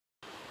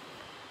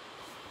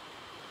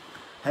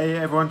Hey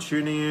everyone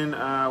tuning in,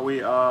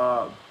 we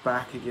are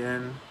back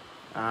again.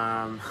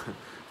 Um,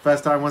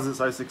 First time wasn't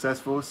so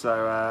successful,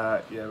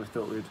 so yeah, we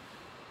thought we'd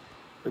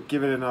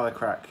give it another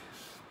crack.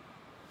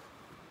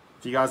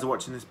 If you guys are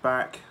watching this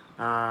back,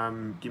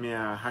 give me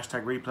a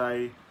hashtag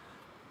replay.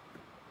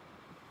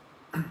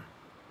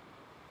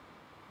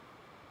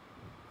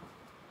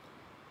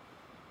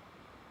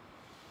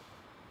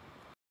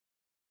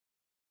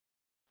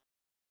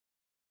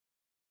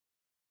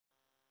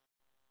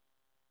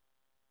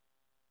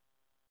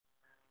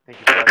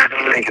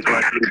 Thank you for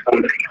watching. Thank you so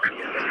much.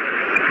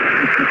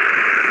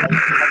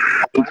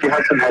 Did you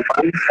have some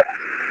headphones?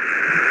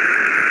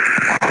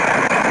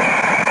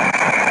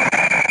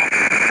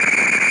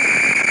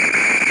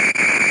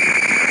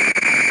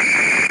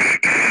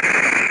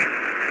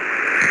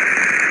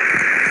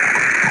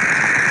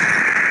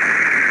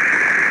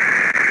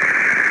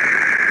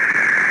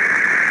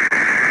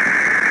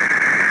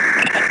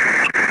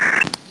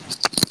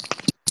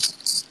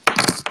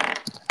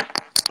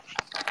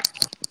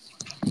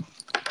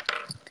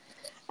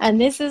 And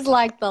this is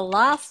like the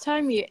last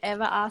time you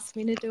ever asked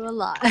me to do a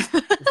live.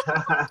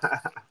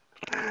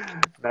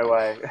 No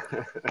way.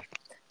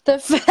 the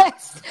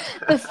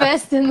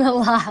first and the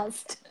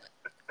last.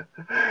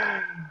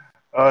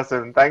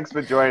 Awesome. Thanks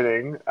for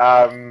joining.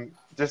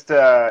 Just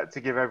to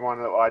give everyone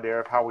a little idea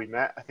of how we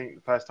met, I think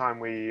the first time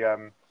we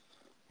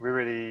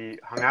really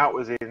hung out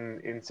was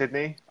in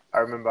Sydney. I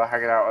remember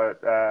hanging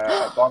out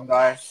at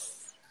Bondi.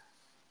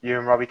 You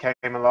and Robbie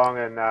came along,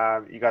 and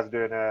you guys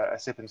were doing a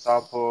sip and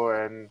sample,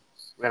 and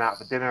went out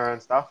for dinner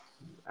and stuff.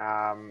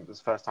 It was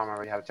the first time I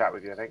really had a chat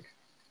with you, I think.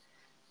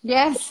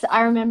 Yes,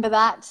 I remember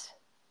that.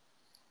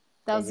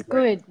 That was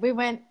great. good. We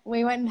went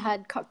and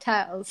had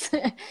cocktails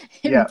in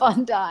Yeah.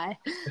 Bondi.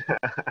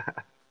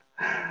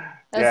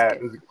 Yeah,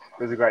 it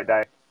was a great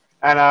day.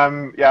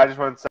 And yeah, I just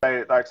wanted to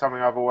say, like, something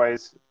I've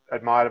always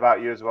admired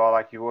about you as well.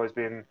 Like, you've always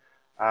been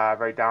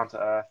very down to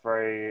earth,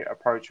 very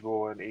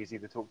approachable, and easy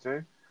to talk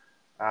to.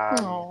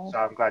 So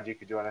I'm glad you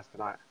could join us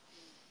tonight.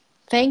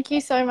 Thank you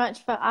so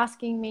much for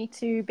asking me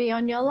to be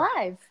on your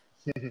live.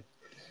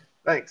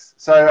 Thanks.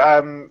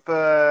 So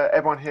for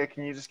everyone here,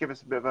 can you just give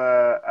us a bit of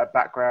a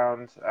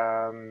background,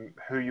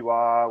 who you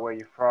are, where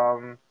you're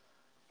from,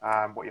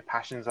 what your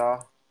passions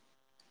are?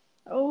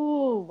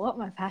 Oh, what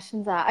my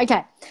passions are.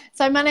 Okay,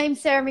 so my name's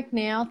Sarah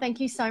McNeil. Thank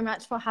you so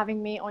much for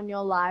having me on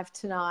your live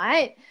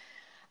tonight.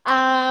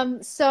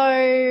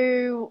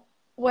 So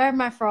where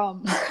am I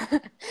from?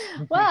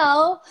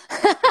 Well,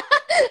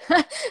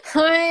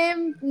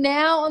 I'm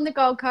now on the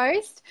Gold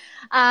Coast.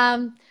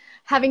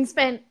 Having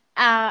spent,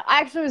 I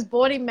actually was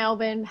born in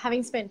Melbourne,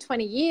 having spent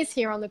 20 years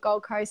here on the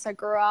Gold Coast. I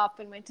grew up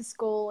and went to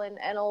school and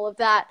all of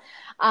that.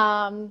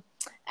 And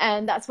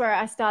that's where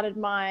I started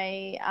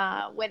my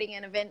wedding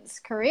and events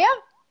career.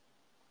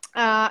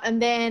 And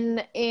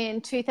then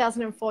in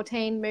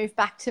 2014, moved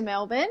back to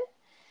Melbourne.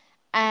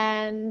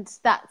 And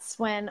that's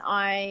when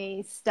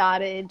I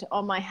started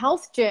on my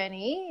health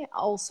journey,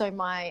 also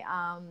my,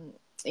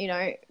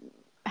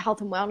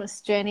 health and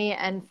wellness journey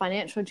and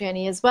financial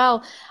journey as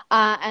well.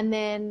 And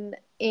then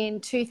in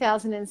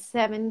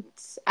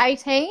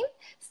 2018,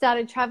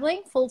 started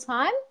traveling full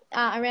time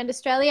around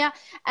Australia.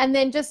 And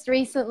then just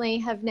recently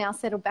have now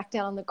settled back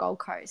down on the Gold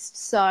Coast.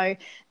 So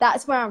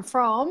that's where I'm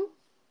from,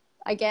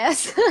 I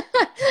guess.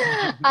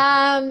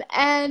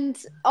 And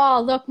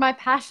oh, look, my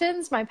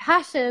passions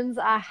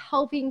are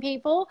helping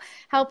people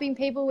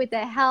with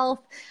their health,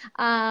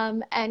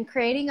 and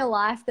creating a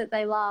life that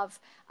they love.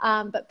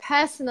 But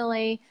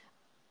personally,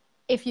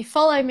 if you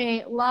follow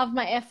me, love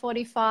my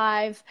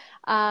F45,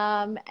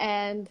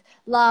 and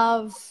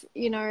love,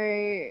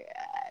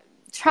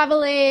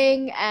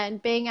 traveling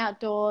and being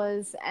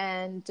outdoors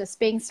and just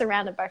being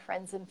surrounded by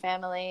friends and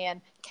family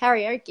and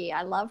karaoke.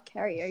 I love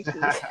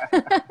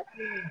karaoke.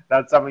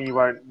 That's something you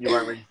won't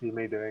really see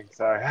me doing.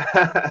 So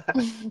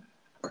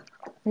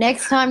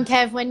Next time,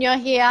 Kev, when you're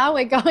here,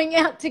 we're going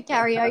out to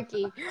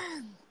karaoke.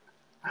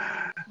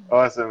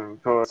 awesome,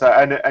 cool. So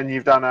and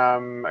you've done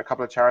a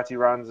couple of charity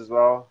runs as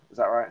well. Is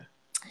that right?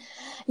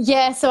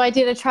 Yeah, so I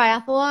did a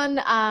triathlon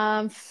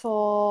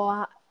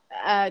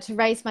to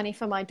raise money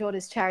for my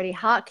daughter's charity,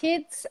 Heart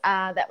Kids.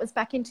 That was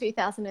back in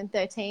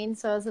 2013.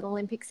 So it was an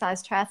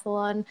Olympic-sized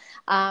triathlon,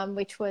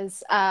 which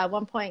was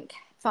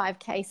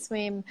 1.5K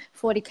swim,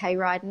 40K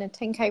ride, and a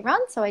 10K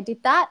run. So I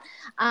did that.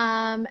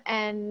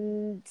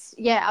 And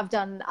yeah, I've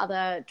done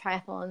other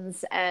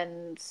triathlons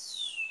and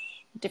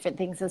different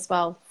things as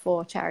well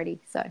for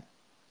charity. So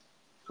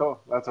Cool,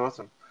 that's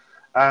awesome.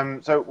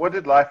 So what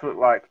did life look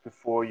like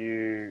before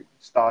you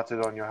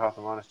started on your health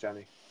and wellness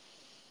journey?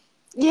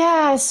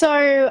 yeah,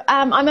 so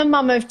I'm a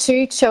mum of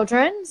two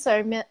children.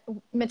 So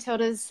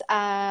Matilda's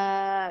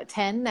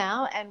 10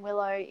 now, and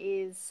Willow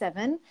is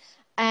 7.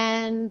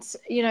 And,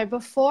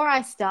 before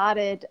I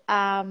started,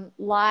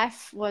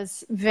 life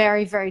was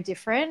very, very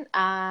different.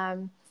 I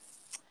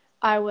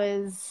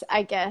was,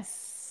 I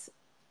guess,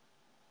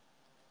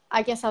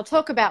 I guess I'll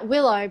talk about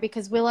Willow,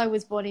 because Willow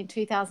was born in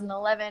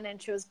 2011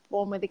 and she was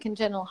born with a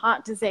congenital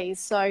heart disease.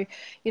 So,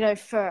 you know,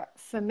 for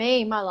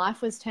me, my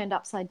life was turned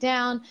upside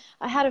down.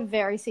 I had a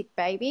very sick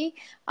baby,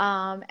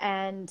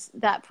 and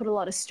that put a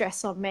lot of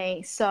stress on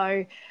me.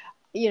 So,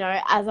 you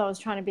know, as I was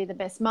trying to be the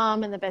best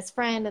mum and the best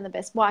friend and the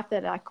best wife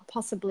that I could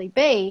possibly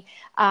be,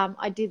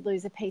 I did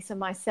lose a piece of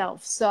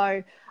myself.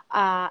 So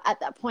at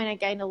that point, I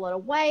gained a lot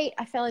of weight.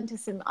 I fell into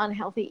some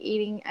unhealthy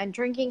eating and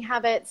drinking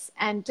habits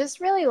and just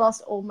really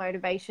lost all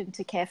motivation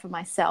to care for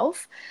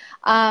myself.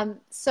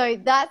 So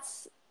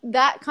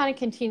that kind of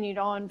continued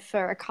on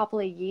for a couple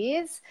of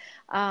years.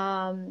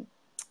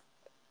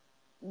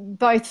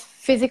 Both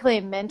physically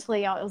and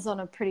mentally, I was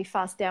on a pretty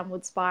fast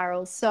downward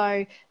spiral.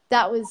 So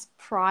that was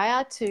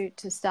prior to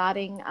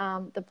starting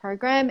the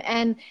program.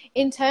 And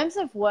in terms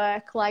of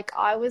work, like,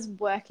 I was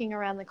working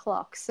around the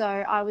clock. So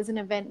I was an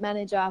event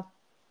manager,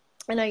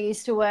 and I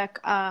used to work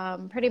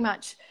pretty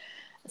much,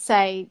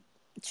 say,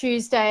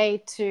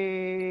 Tuesday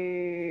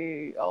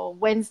to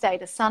Wednesday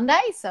to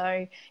Sunday.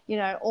 So, you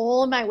know,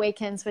 all of my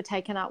weekends were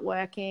taken up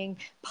working,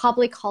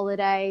 public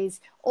holidays,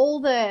 all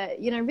the,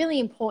 you know, really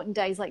important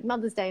days like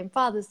Mother's Day and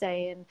Father's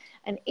Day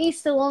and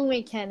Easter long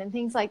weekend and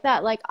things like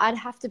that. Like, I'd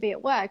have to be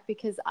at work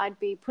because I'd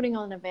be putting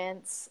on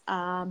events,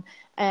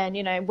 and,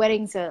 you know,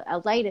 weddings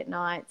are late at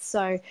night.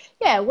 So,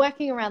 yeah,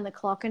 working around the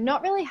clock and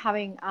not really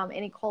having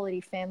any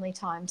quality family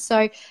time.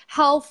 So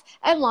health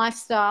and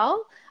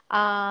lifestyle,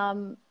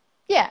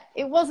 yeah,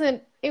 it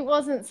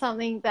wasn't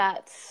something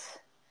that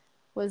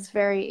was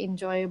very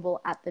enjoyable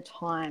at the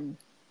time.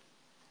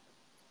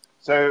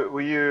 So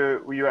were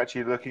you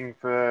actually looking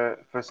for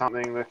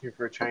something, looking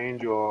for a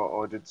change,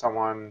 or did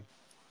someone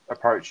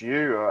approach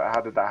you, or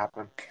how did that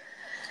happen?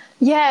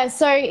 Yeah,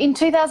 so in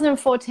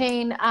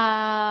 2014, we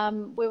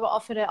were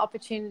offered an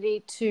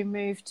opportunity to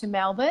move to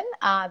Melbourne.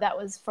 That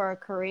was for a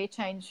career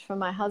change for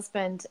my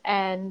husband.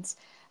 And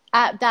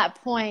at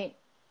that point,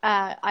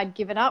 I'd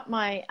given up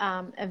my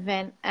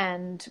event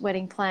and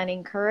wedding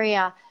planning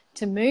career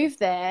to move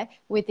there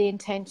with the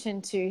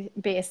intention to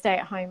be a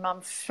stay-at-home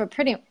mum for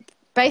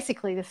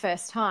basically the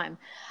first time.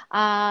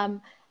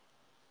 None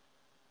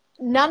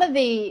of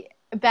the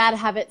bad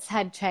habits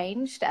had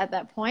changed at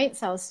that point.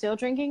 So I was still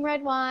drinking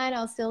red wine.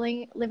 I was still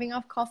living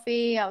off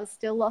coffee. I was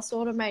still lost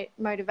all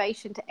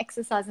motivation to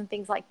exercise and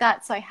things like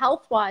that. So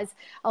health-wise,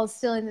 I was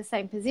still in the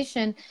same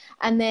position.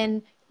 And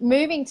then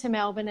moving to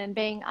Melbourne and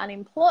being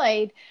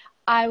unemployed,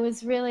 I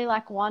was really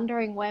like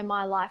wondering where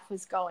my life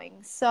was going.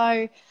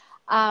 So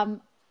I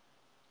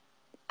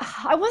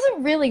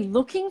wasn't really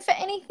looking for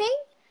anything.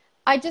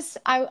 I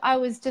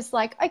was just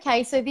like,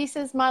 okay, so this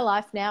is my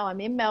life now. I'm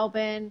in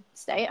Melbourne,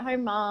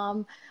 stay-at-home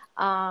mom.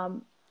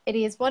 It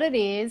is what it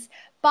is.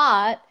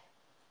 But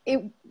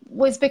it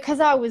was because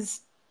I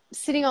was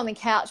sitting on the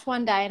couch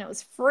one day and it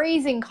was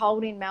freezing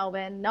cold in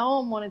Melbourne. No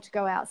one wanted to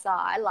go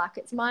outside. Like,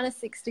 it's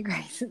 -6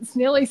 degrees. It's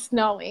nearly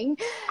snowing.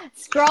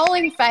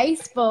 Scrolling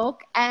Facebook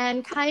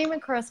and came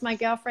across my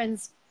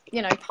girlfriend's,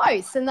 you know,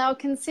 posts, and they were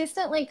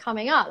consistently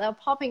coming up. They were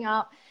popping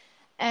up.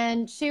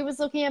 And she was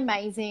looking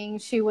amazing.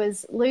 She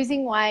was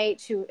losing weight.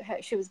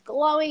 She was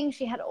glowing.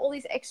 She had all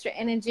this extra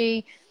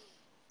energy.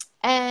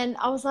 And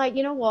I was like,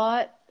 you know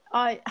what?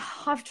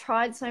 I've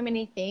tried so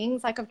many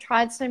things. Like, I've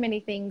tried so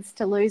many things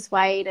to lose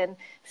weight and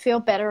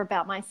feel better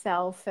about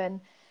myself. And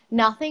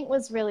nothing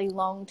was really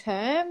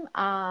long-term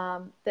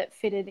that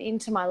fitted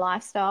into my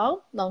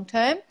lifestyle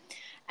long-term.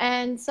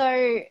 And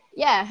so,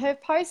 yeah, her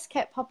posts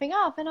kept popping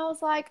up. And I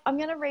was like, I'm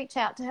going to reach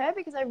out to her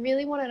because I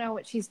really want to know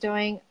what she's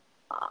doing.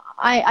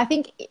 I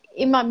think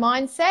in my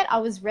mindset, I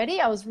was ready.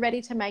 I was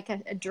ready to make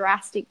a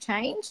drastic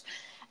change.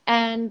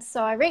 And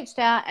so I reached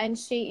out and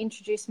she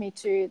introduced me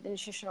to the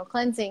nutritional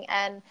cleansing,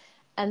 and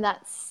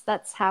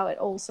that's how it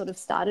all sort of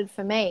started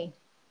for me.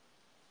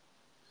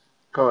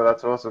 Cool,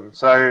 that's awesome.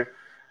 So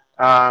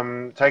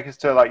take us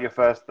to like your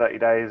first 30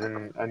 days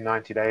and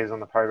 90 days on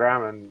the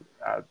program, and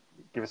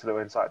give us a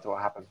little insight to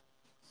what happened.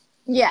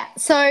 Yeah,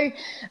 so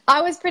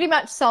I was pretty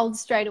much sold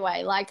straight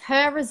away. Like,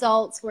 her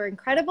results were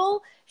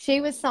incredible.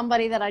 She was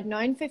somebody that I'd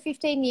known for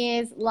 15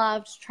 years,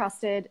 loved,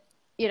 trusted.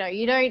 You know,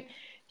 you don't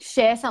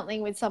share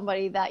something with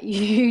somebody that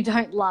you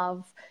don't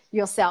love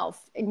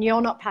yourself, and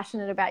you're not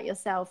passionate about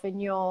yourself,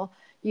 and you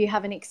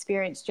haven't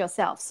experienced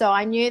yourself. So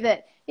I knew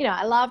that, you know,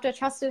 I loved her,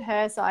 trusted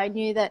her. So I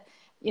knew that,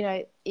 you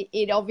know,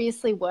 it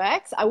obviously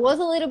works. I was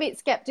a little bit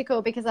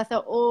skeptical because I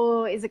thought,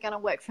 oh, is it going to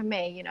work for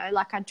me? You know,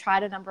 like, I'd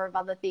tried a number of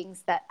other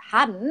things that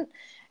hadn't,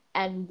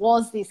 and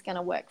was this going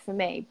to work for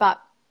me?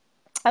 But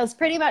I was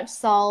pretty much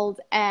sold.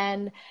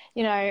 And,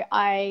 you know,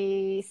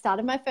 I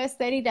started my first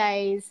 30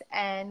 days,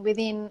 and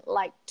within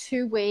like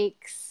 2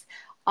 weeks,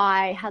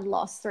 I had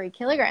lost 3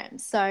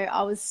 kilograms. So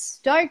I was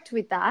stoked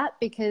with that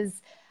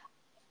because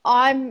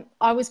I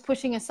was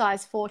pushing a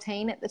size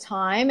 14 at the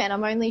time, and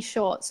I'm only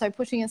short. So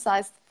pushing a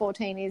size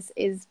 14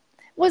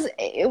 was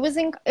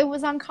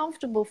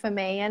uncomfortable for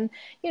me. And,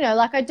 you know,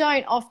 like, I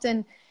don't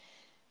often,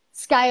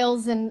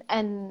 scales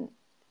and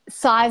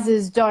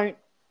sizes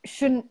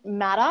shouldn't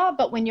matter,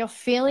 but when you're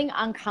feeling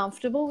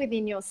uncomfortable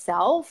within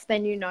yourself,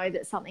 then you know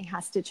that something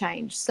has to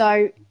change.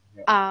 So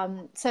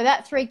So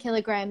that 3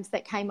 kilograms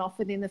that came off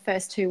within the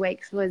first 2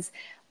 weeks was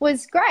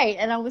great,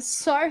 and I was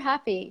so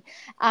happy.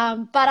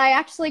 But I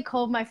actually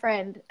called my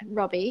friend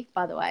Robbie,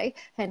 by the way,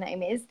 her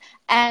name is,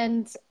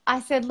 and I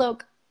said,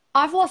 look,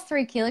 I've lost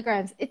 3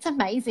 kilograms. It's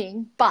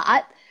amazing,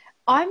 but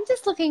I'm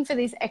just looking for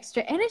this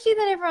extra energy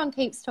that everyone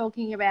keeps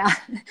talking about.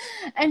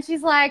 And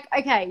she's like,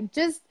 okay,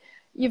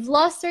 you've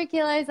lost 3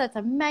 kilos. That's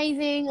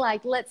amazing.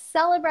 Like, let's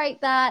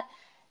celebrate that.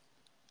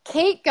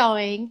 Keep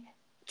going.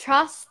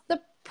 Trust the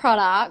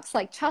products,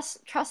 like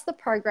trust the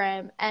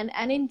program, and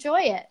enjoy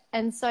it.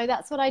 And so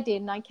that's what I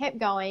did, and I kept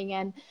going.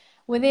 And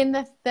within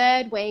the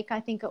 3rd week, I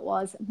think it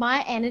was,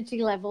 my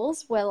energy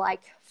levels were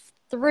like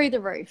through the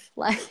roof.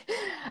 Like,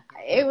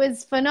 it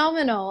was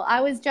phenomenal.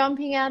 I was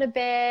jumping out of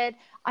bed.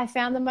 I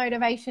found the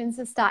motivation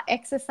to start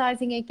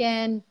exercising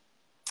again.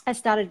 I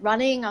started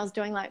running. I was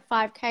doing like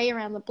 5K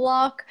around the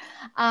block.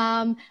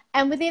 And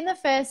within the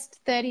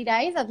first 30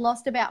 days, I'd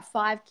lost about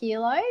 5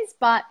 kilos.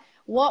 But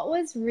what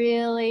was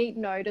really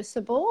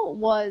noticeable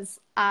was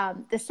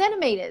the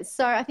centimeters.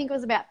 So I think it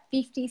was about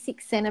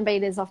 56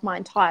 centimeters off my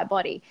entire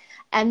body.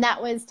 And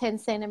that was 10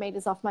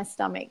 centimeters off my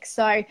stomach.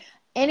 So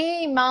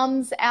any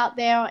mums out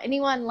there, or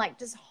anyone like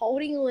just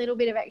holding a little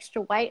bit of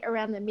extra weight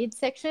around the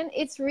midsection,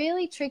 it's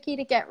really tricky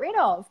to get rid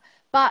of.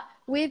 But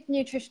with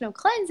nutritional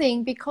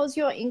cleansing, because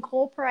you're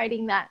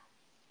incorporating that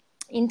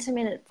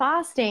intermittent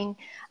fasting,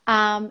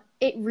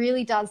 it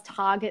really does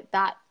target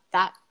that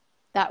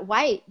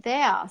weight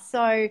there.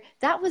 So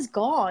that was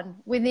gone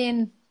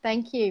within,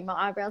 thank you,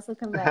 my eyebrows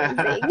look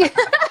amazing.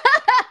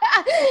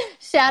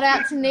 Shout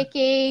out to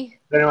Nikki.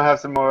 Does anyone have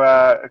some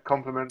more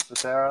compliments for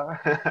Sarah?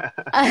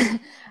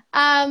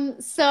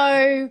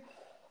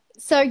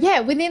 So yeah,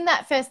 within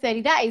that first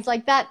 30 days,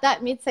 like that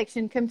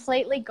midsection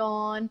completely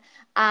gone,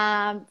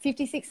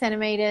 56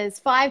 centimeters,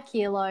 5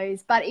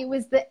 kilos, but it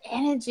was the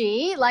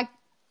energy, like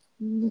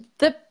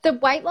the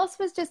weight loss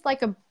was just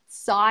like a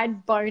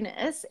side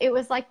bonus. It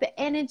was like the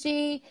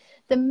energy,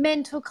 the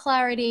mental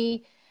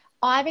clarity.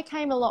 I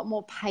became a lot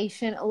more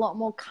patient, a lot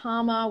more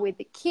calmer with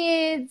the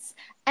kids,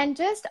 and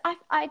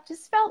I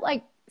just felt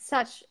like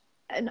such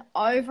an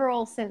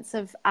overall sense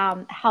of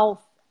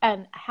health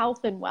and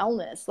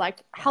wellness, like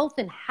health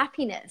and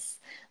happiness.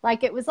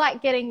 Like, it was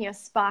like getting your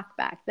spark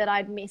back that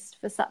I'd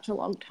missed for such a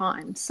long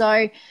time.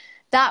 So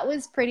that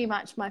was pretty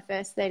much my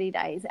first 30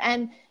 days.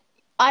 And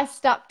I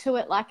stuck to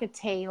it like a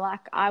T.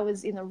 Like, I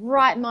was in the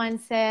right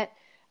mindset.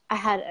 I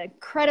had an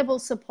incredible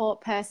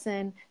support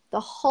person. The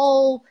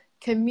whole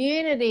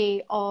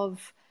community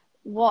of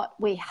what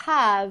we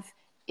have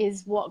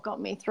is what got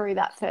me through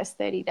that first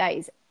 30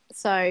 days.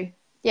 So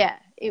yeah,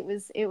 it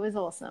was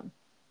awesome.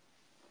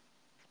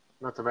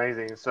 That's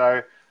amazing.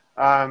 So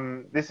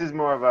this is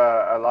more of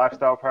a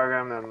lifestyle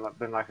program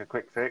than like a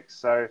quick fix.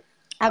 So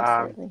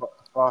Absolutely.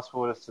 Fast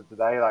forward us to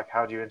today, like,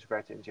 how do you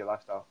integrate it into your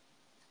lifestyle?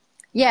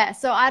 Yeah,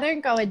 so I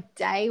don't go a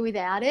day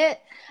without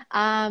it.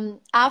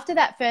 After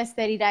that first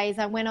 30 days,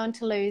 I went on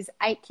to lose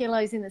 8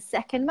 kilos in the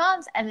second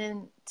month, and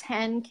then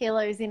 10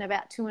 kilos in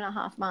about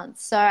 2.5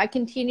 months. So I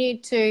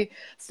continued to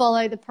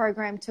follow the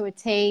program to a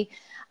T,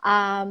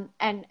 and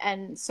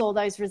saw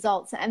those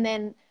results. And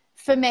then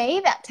for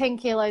me, that 10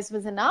 kilos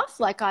was enough.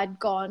 Like, I'd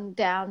gone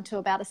down to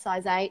about a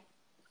size 8,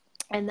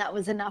 and that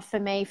was enough for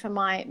me for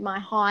my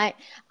height,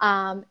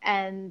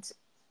 and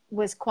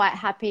was quite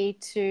happy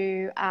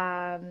to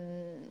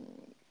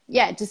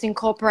just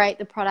incorporate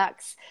the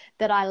products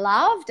that I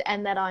loved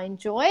and that I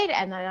enjoyed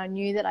and that I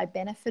knew that I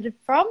benefited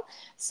from.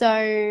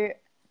 So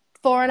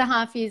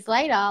 4.5 years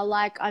later,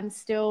 like, I'm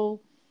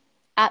still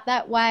at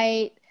that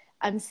weight.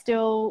 I'm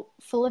still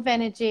full of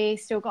energy,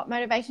 still got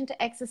motivation to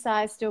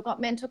exercise, still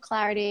got mental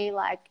clarity,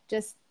 like,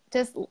 just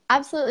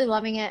absolutely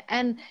loving it.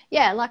 And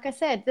yeah, like I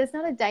said, there's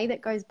not a day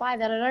that goes by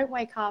that I don't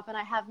wake up and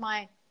I have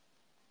my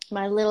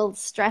little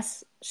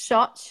stress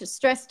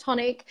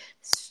tonic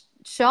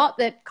shot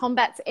that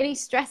combats any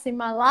stress in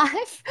my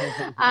life.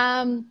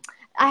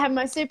 I have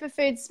my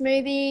superfood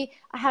smoothie.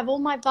 I have all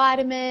my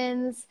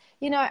vitamins.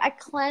 You know, I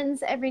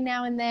cleanse every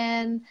now and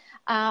then.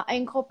 I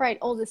incorporate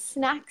all the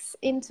snacks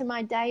into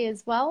my day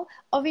as well.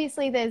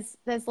 Obviously, there's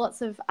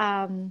lots of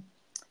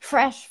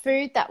fresh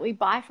food that we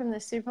buy from the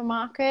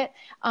supermarket,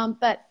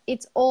 but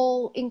it's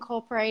all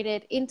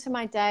incorporated into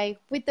my day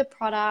with the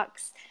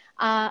products.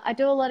 I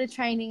do a lot of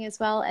training as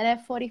well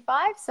at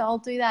F45, so I'll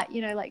do that,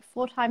 like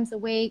 4 times a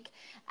week,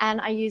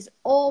 and I use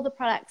all the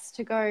products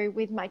to go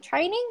with my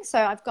training. So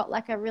I've got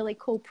like a really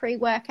cool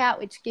pre-workout,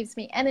 which gives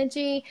me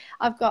energy.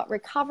 I've got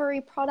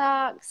recovery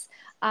products,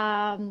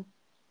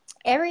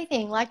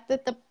 everything. Like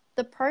the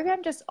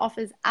program just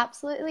offers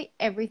absolutely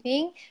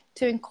everything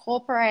to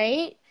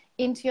incorporate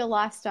into your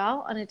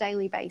lifestyle on a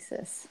daily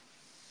basis.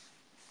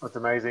 That's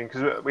amazing,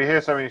 because we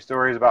hear so many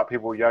stories about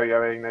people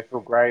yo-yoing, they feel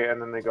great,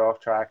 and then they go off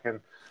track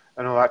and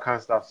all that kind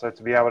of stuff. So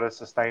to be able to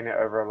sustain it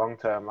over a long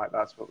term, like,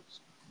 that's what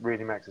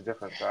really makes a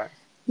difference, right?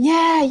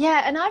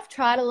 Yeah. And I've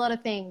tried a lot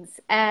of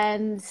things,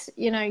 and,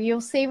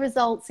 you'll see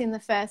results in the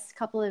first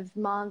couple of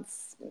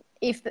months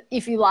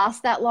if you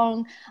last that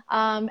long.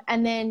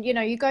 And then,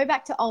 you go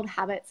back to old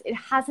habits. It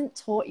hasn't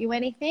taught you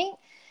anything.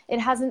 it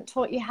hasn't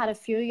taught you how to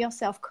fuel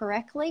yourself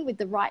correctly with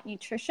the right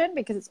nutrition,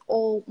 because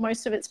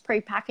most of it's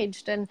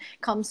prepackaged and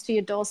comes to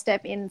your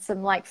doorstep in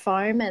some like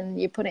foam and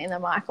you put it in the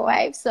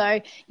microwave. So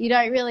you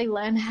don't really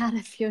learn how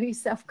to fuel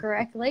yourself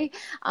correctly.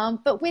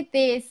 But with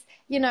this,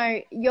 you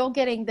know, you're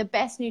getting the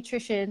best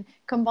nutrition,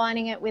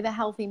 combining it with a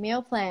healthy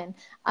meal plan.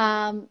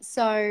 And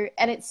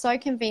it's so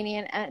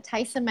convenient and it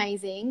tastes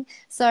amazing.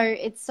 So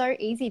it's so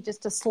easy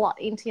just to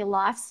slot into your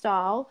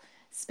lifestyle,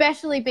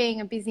 especially being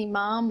a busy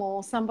mom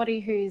or somebody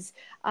who's,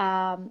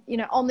 you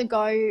know, on the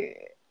go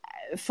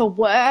for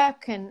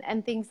work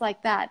and things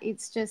like that.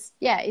 It's just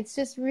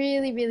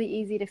really, really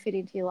easy to fit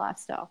into your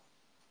lifestyle.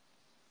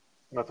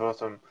 That's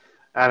awesome.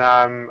 And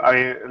I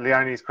mean,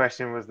 Leonie's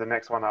question was the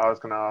next one that I was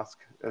going to ask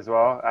as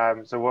well.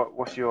 So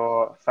what's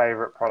your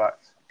favorite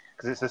product?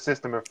 Because it's a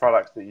system of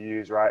products that you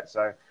use, right?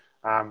 So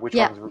which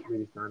ones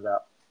really stand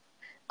out?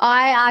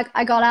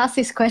 I got asked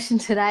this question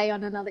today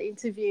on another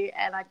interview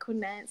and I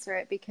couldn't answer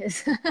it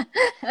because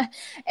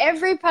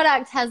every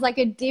product has like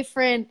a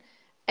different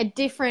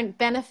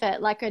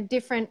benefit, like a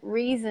different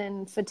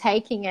reason for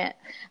taking it.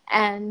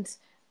 And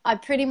I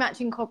pretty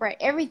much incorporate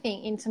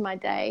everything into my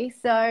day.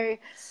 So,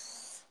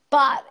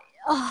 but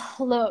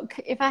look,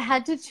 if I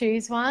had to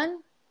choose one,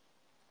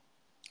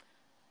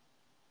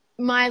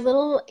 my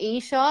little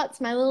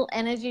e-shots, my little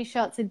energy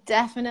shots are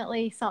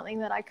definitely something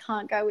that I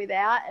can't go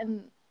without.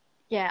 And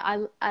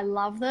yeah, I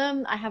love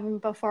them. I have them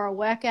before a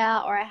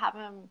workout, or I have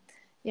them,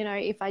 you know,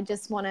 if I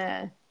just want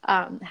to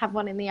have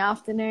one in the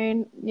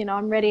afternoon. You know,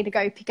 I'm ready to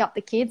go pick up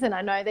the kids and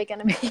I know they're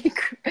going to be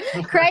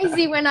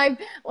crazy when I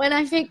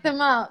pick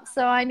them up.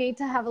 So I need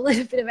to have a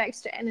little bit of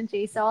extra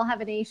energy. So I'll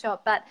have an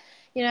e-shot. But,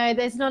 you know,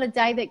 there's not a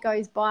day that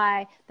goes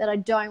by that I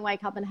don't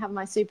wake up and have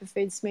my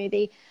superfood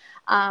smoothie.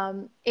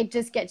 It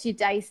just gets your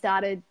day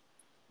started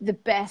the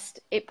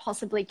best it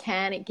possibly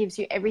can. It gives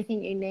you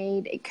everything you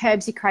need. It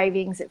curbs your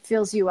cravings. It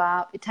fills you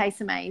up. It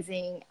tastes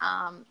amazing.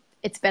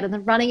 It's better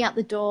than running out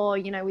the door,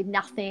 you know, with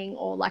nothing,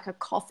 or like a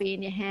coffee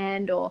in your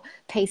hand or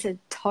piece of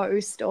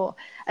toast or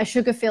a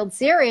sugar-filled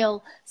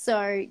cereal.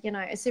 So, you know,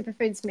 a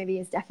superfood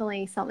smoothie is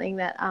definitely something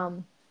that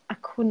I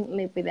couldn't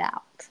live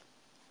without.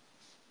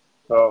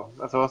 Oh,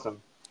 that's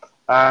awesome.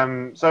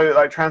 So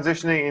like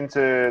transitioning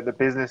into the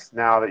business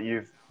now that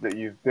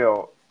you've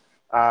built,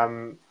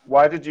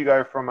 why did you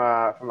go from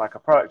like a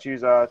product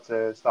user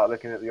to start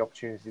looking at the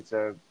opportunity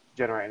to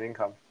generate an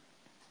income?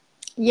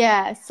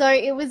 Yeah, so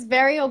it was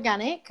very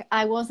organic.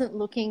 I wasn't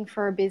looking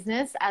for a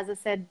business. As I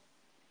said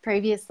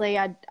previously,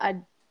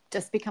 I'd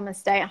just become a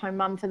stay-at-home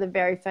mum for the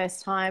very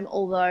first time,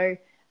 although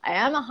I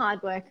am a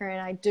hard worker and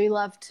I do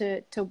love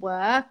to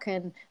work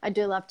and I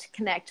do love to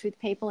connect with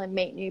people and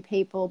meet new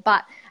people.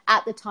 But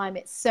at the time,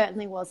 it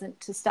certainly wasn't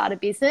to start a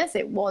business.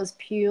 It was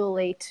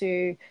purely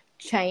to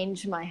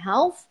change my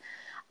health.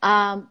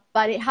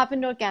 But it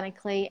happened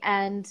organically,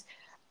 and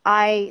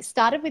I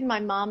started with my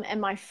mum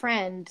and my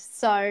friend.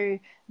 So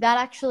that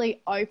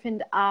actually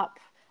opened up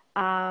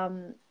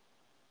my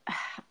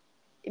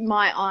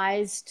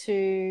eyes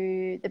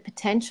to the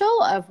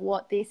potential of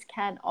what this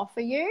can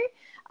offer you.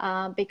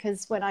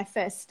 Because when I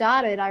first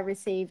started, I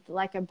received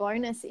like a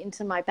bonus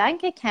into my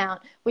bank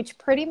account, which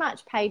pretty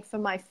much paid for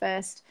my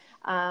first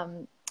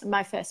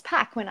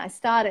pack when I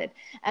started.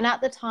 And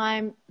at the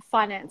time,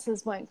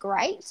 finances weren't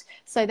great.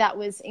 So that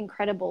was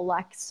incredible,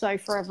 like so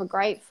forever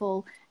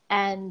grateful.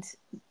 And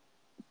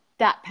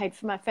that paid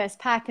for my first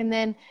pack. And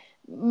then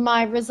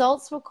my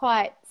results were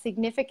quite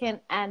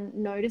significant and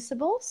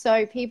noticeable.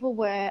 So people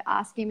were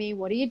asking me,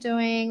 what are you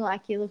doing?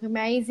 Like, you look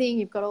amazing.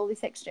 You've got all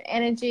this extra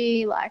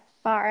energy, like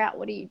far out.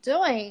 What are you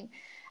doing?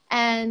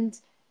 And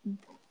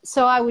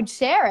so I would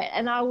share it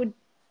and I would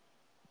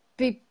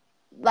be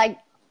like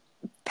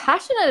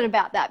passionate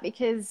about that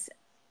because,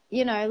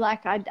 you know,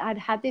 like I'd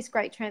had this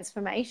great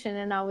transformation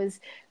and I was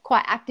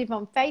quite active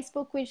on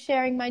Facebook with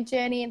sharing my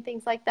journey and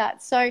things like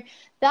that. So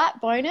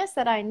that bonus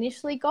that I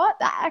initially got,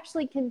 that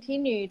actually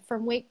continued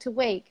from week to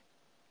week.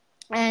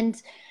 And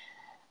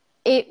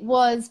it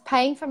was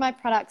paying for my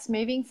products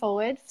moving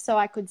forward so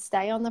I could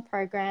stay on the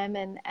program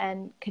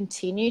and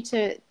continue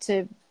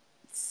to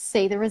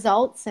see the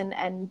results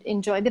and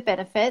enjoy the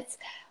benefits.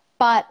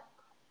 But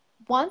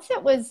once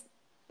it was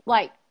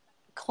like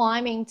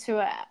climbing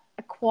to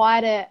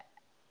quite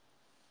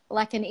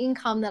an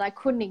income that I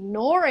couldn't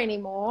ignore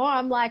anymore,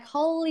 I'm like,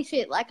 holy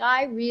shit, like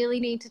I really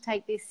need to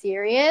take this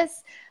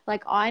serious.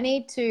 Like I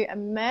need to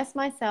immerse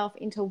myself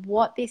into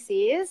what this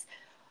is,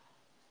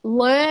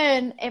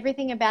 learn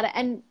everything about it.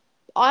 And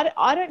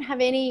I don't have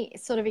any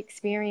sort of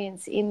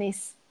experience in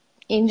this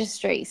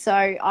industry. So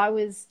I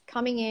was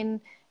coming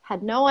in,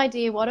 had no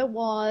idea what it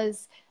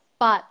was,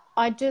 but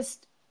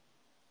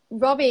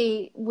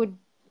Robbie would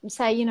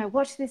say, you know,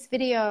 watch this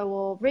video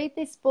or read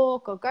this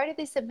book or go to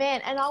this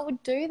event. And I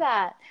would do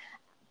that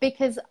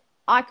because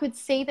I could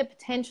see the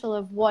potential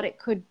of what it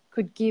could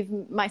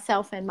give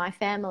myself and my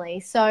family.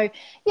 So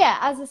yeah,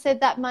 as I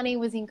said, that money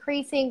was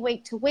increasing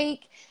week to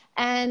week.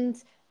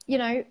 And, you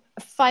know,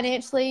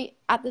 financially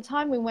at the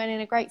time we weren't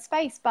in a great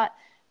space, but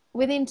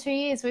within 2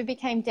 years we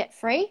became debt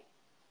free.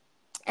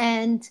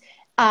 And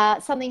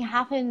something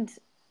happened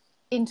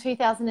in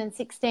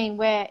 2016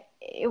 where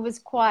it was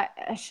quite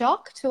a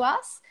shock to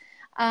us.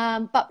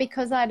 But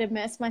because I'd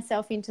immersed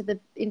myself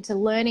into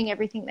learning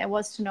everything there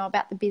was to know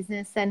about the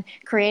business and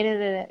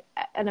created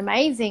an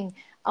amazing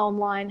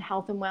online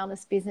health and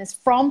wellness business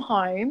from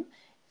home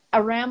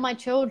around my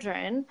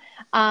children,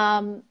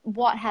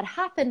 what had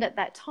happened at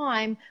that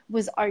time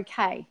was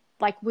okay.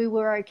 Like, we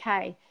were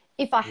okay.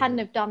 If I hadn't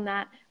have done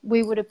that,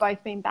 we would have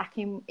both been back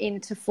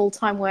into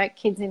full-time work,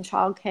 kids in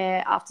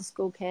childcare,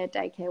 after-school care,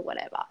 daycare,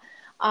 whatever.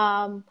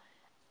 And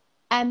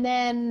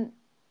then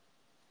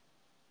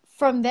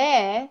from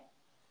there,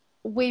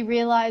 we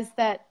realized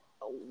that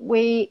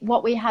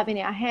what we have in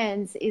our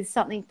hands is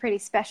something pretty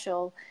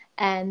special,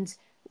 and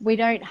we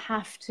don't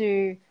have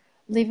to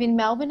live in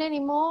Melbourne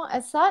anymore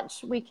as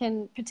such. We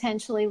can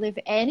potentially live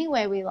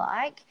anywhere we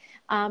like,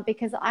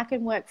 because I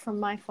can work from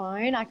my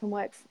phone. I can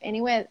work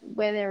anywhere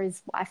where there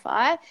is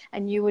Wi-Fi,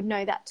 and you would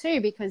know that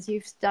too because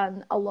you've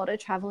done a lot of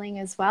traveling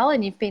as well,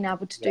 and you've been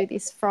able to do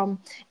this from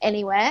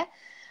anywhere.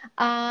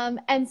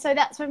 And so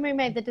that's when we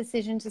made the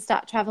decision to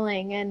start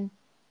traveling, and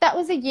that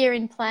was a year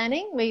in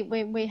planning.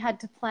 We had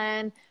to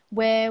plan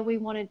where we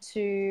wanted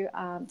to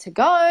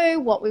go,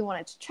 what we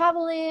wanted to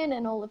travel in,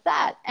 and all of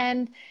that.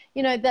 And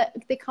you know,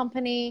 the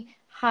company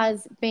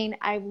has been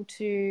able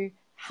to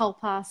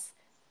help us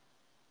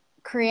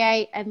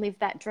create and live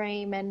that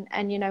dream.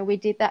 And you know, we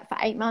did that for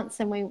 8 months,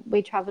 and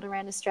we traveled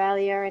around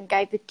Australia and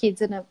gave the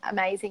kids an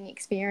amazing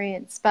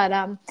experience.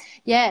 But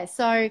yeah,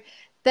 so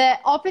the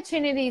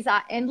opportunities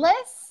are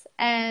endless,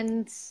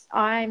 and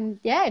I'm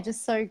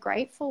just so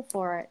grateful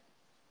for it.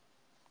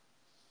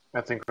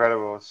 That's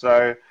incredible.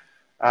 So,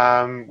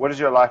 what does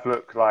your life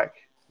look like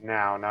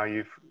now? Now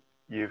you've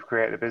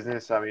created a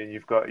business. I mean,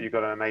 you've got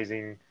an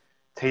amazing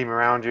team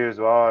around you as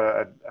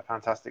well, a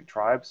fantastic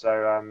tribe.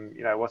 So,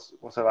 you know, what's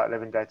it like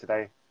living day to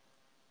day?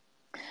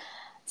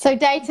 So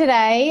day to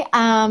day,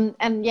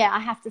 and yeah, I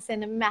have to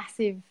send a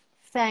massive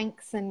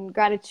thanks and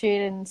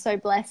gratitude, and so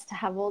blessed to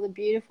have all the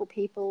beautiful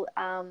people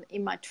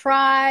in my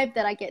tribe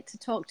that I get to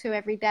talk to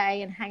every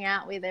day and hang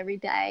out with every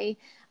day.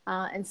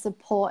 And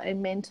support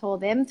and mentor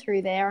them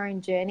through their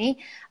own journey.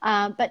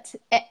 But,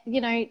 you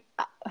know,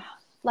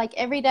 like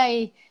every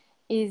day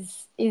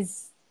is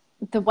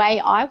the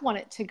way I want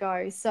it to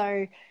go.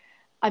 So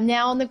I'm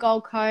now on the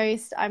Gold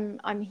Coast.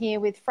 I'm here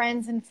with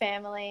friends and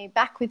family,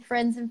 back with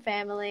friends and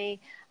family.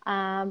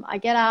 I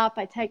get up,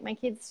 I take my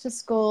kids to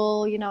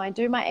school, you know, I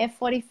do my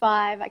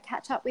F45, I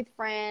catch up with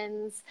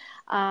friends.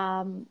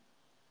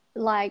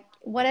 Like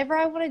whatever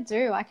I want to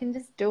do, I can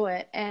just do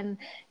it. And,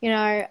 you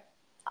know,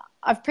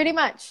 I've pretty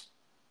much,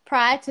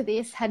 prior to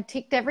this, had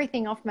ticked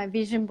everything off my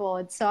vision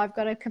board. So I've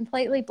got a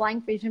completely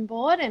blank vision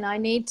board, and I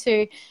need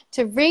to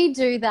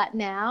redo that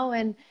now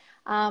and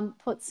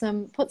put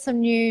some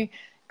new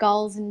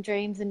goals and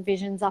dreams and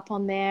visions up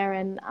on there.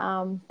 And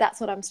that's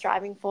what I'm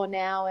striving for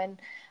now. And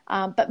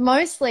but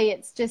mostly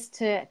it's just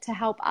to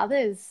help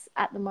others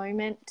at the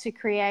moment to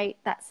create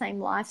that same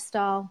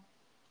lifestyle.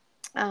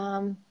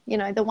 You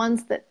know, the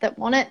ones that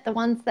want it, the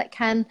ones that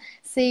can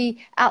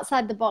see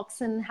outside the box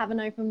and have an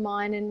open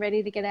mind and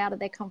ready to get out of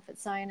their comfort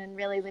zone and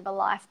really live a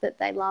life that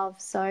they love.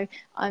 So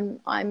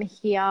I'm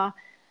here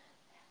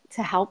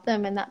to help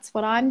them, and that's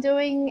what I'm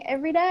doing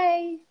every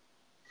day.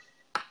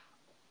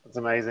 That's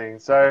amazing.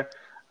 So,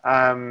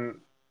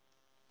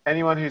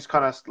 anyone who's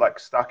kind of like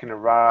stuck in a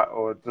rut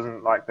or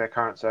doesn't like their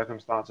current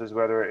circumstances,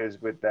 whether it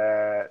is with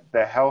their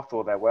health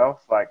or their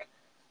wealth, like,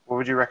 what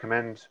would you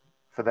recommend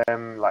for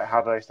them? Like,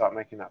 how do they start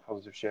making that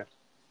positive shift?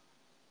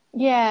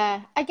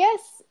 Yeah, I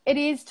guess it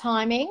is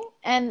timing,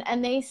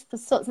 and these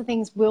sorts of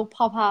things will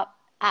pop up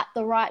at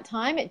the right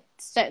time. It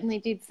certainly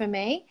did for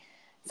me.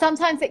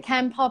 Sometimes it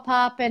can pop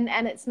up and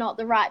it's not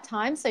the right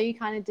time, so you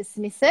kind of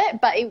dismiss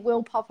it, but it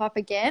will pop up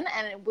again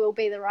and it will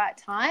be the right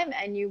time,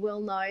 and you will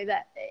know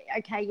that,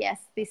 okay, yes,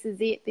 this is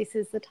it. This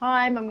is the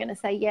time. I'm going to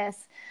say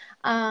yes.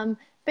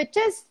 But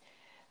just,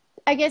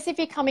 I guess if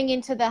you're coming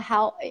into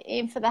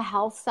for the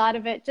health side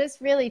of it, just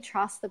really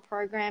trust the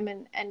program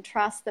and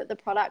trust that the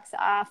products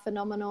are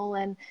phenomenal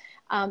and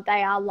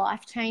they are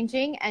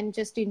life-changing, and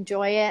just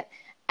enjoy it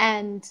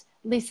and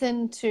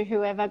listen to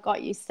whoever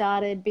got you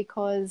started,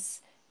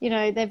 because, you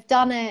know, they've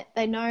done it.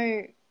 They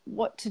know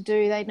what to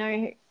do. They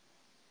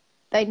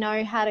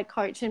know how to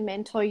coach and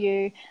mentor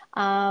you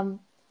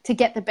to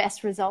get the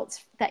best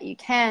results that you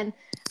can.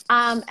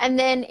 And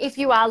then if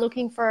you are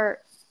looking for,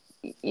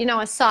 you know,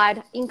 a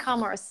side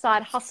income or a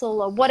side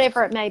hustle or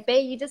whatever it may be,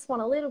 you just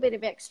want a little bit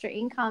of extra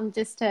income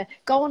just to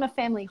go on a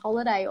family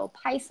holiday or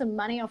pay some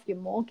money off your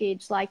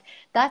mortgage, like,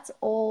 that's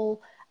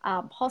all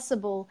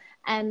possible.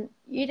 And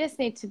you just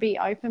need to be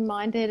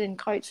open-minded and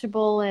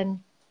coachable,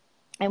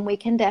 and we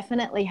can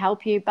definitely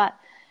help you. But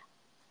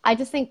I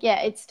just think,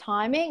 yeah, it's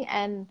timing,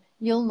 and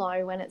you'll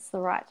know when it's the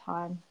right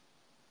time.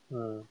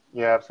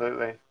 Yeah,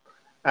 absolutely.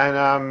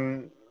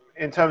 And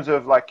in terms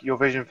of like your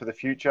vision for the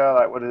future,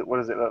 like what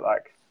does it look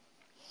like?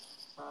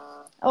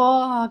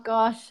 Oh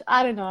gosh,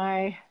 I don't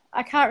know.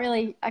 I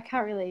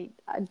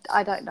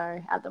don't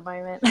know at the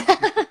moment.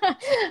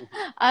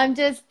 I'm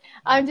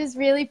just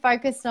really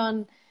focused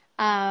on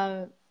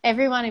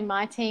everyone in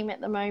my team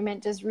at the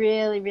moment just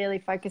really, really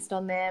focused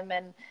on them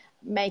and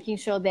making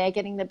sure they're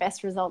getting the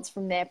best results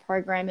from their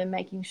program and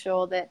making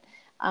sure that,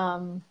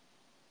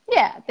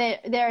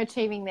 they're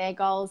achieving their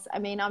goals. I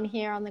mean, I'm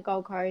here on the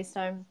Gold Coast.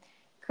 I'm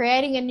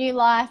creating a new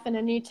life and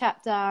a new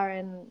chapter,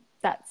 and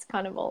that's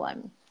kind of all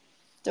I'm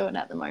doing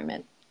at the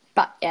moment.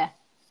 But yeah,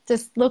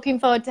 just looking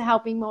forward to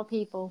helping more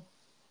people.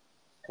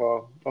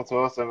 Well, that's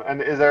awesome.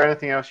 And is there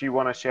anything else you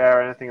want to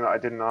share? Anything that I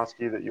didn't ask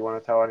you that you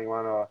want to tell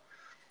anyone? Or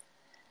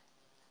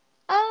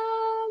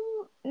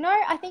No,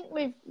 I think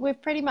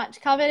we've pretty much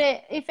covered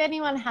it. If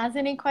anyone has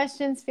any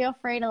questions, feel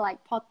free to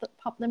like pop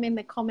them in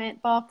the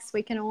comment box.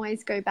 We can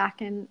always go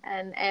back and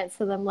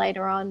answer them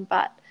later on.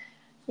 But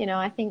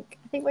I think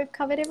we've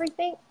covered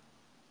everything.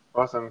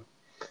 awesome.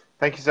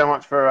 Thank you so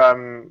much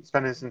for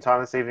spending some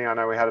time this evening. I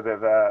know we had a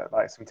bit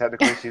of some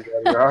technical issues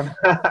earlier on,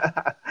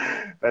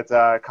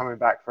 but coming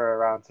back for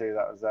round 2,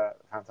 that was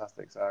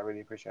fantastic. So I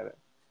really appreciate it.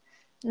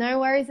 No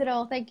worries at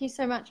all. Thank you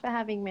so much for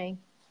having me.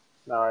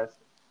 No worries.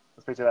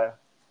 I'll speak to you later.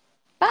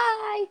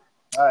 Bye.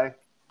 Bye.